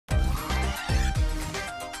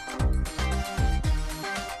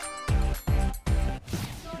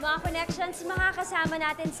Connections, makakasama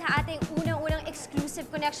natin sa ating unang-unang exclusive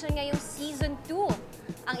connection ngayong Season 2.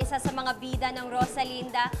 Ang isa sa mga bida ng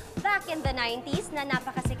Rosalinda back in the 90s na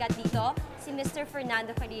napakasikat dito, si Mr.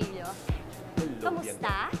 Fernando Carillo.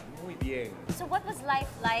 Kamusta? Muy bien. So what was life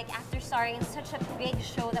like after starring in such a big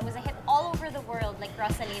show that was a hit all over the world like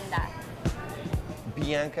Rosalinda?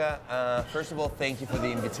 Bianca, first of all, thank you for the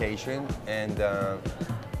invitation. And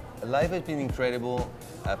life has been incredible.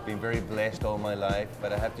 I've been very blessed all my life,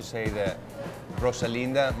 but I have to say that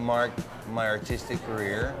Rosalinda marked my artistic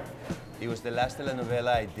career. It was the last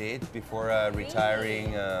telenovela I did before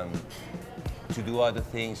retiring to do other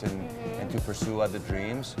things and to pursue other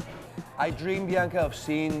dreams. I dream, Bianca, of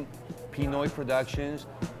seeing Pinoy productions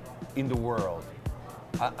in the world.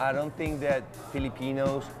 I don't think that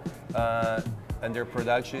Filipinos and their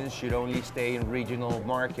productions should only stay in regional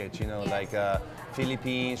markets, you know, yes. like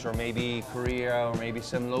Philippines or maybe Korea or maybe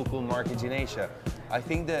some local markets in Asia. I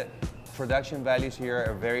think that production values here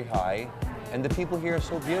are very high and the people here are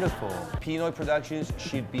so beautiful. Pinoy productions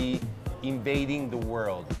should be invading the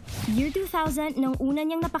world. Year 2000 nang una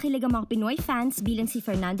niyang napakilig ang mga Pinoy fans bilang si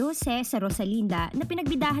Fernando Jose sa Rosalinda na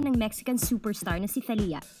pinagbidahan ng Mexican superstar na si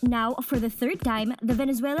Thalia. Now, for the third time, the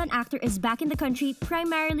Venezuelan actor is back in the country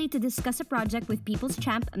primarily to discuss a project with people's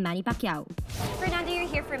champ Manny Pacquiao. Fernando, you're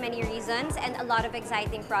here for many reasons and a lot of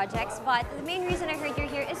exciting projects, but the main reason I heard you're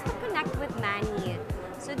here is to connect with Manny.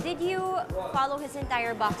 So did you follow his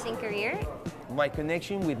entire boxing career? My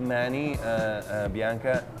connection with Manny,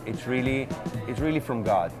 Bianca, it's really from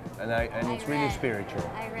God, and it's really spiritual.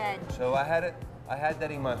 I read. So I had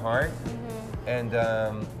that in my heart, and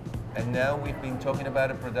now we've been talking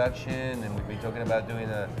about a production, and we've been talking about doing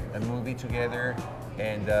a movie together,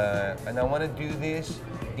 and I want to do this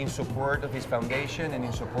in support of his foundation and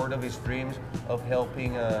in support of his dreams of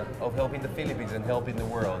helping the Philippines and helping the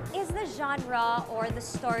world. Is the genre or the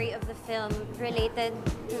story of the film related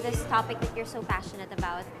to this topic that you're so passionate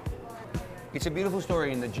about? It's a beautiful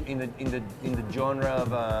story in the genre of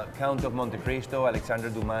Count of Monte Cristo, Alexandre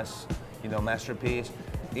Dumas, you know, masterpiece.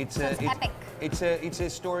 It's epic. It's a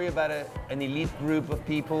story about an elite group of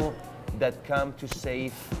people that come to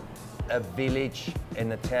save a village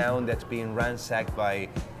and a town that's being ransacked by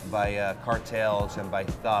cartels and by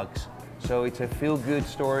thugs. So it's a feel-good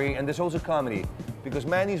story, and there's also comedy because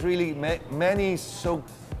Manny's He's a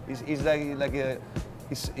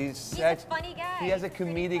funny guy. He has a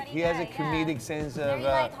comedic sense of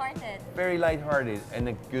very lighthearted and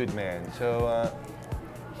a good man. So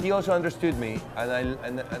he also understood me,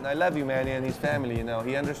 and I love you, Manny, and his family. You know,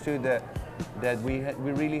 he understood that we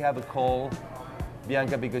really have a call,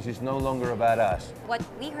 Bianca, because it's no longer about us. What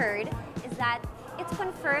we heard is that it's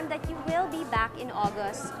confirmed that you will be back in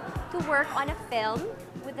August to work on a film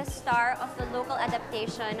with the star of the local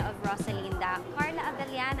adaptation of Rosalinda, Carla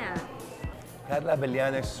Abellana. Carla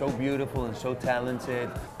Abellana is so beautiful and so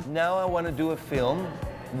talented. Now I want to do a film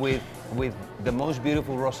with the most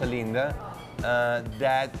beautiful Rosalinda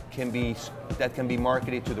that can be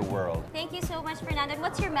marketed to the world. Thank you so much, Fernando. And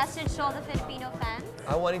what's your message to all the Filipino fans?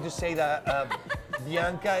 I wanted to say that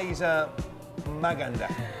Bianca is maganda.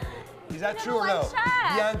 Is that true or no?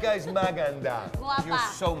 Bianca is maganda. Guapa. You're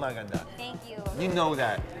so maganda. Thank you. You know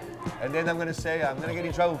that. And then I'm going to get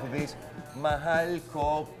in trouble for this. Mahal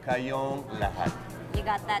ko kayong lahat. You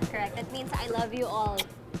got that correct. That means I love you all.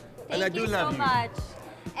 Thank you so much.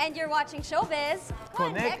 And you're watching Showbiz.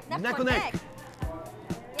 Connect na connect.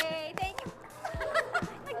 Yay, thank you.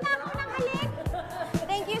 Nagnakaw ng halik.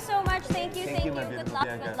 Thank you so much. Thank you. Thank you, Good luck.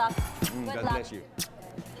 Bianca. Good luck. God bless you.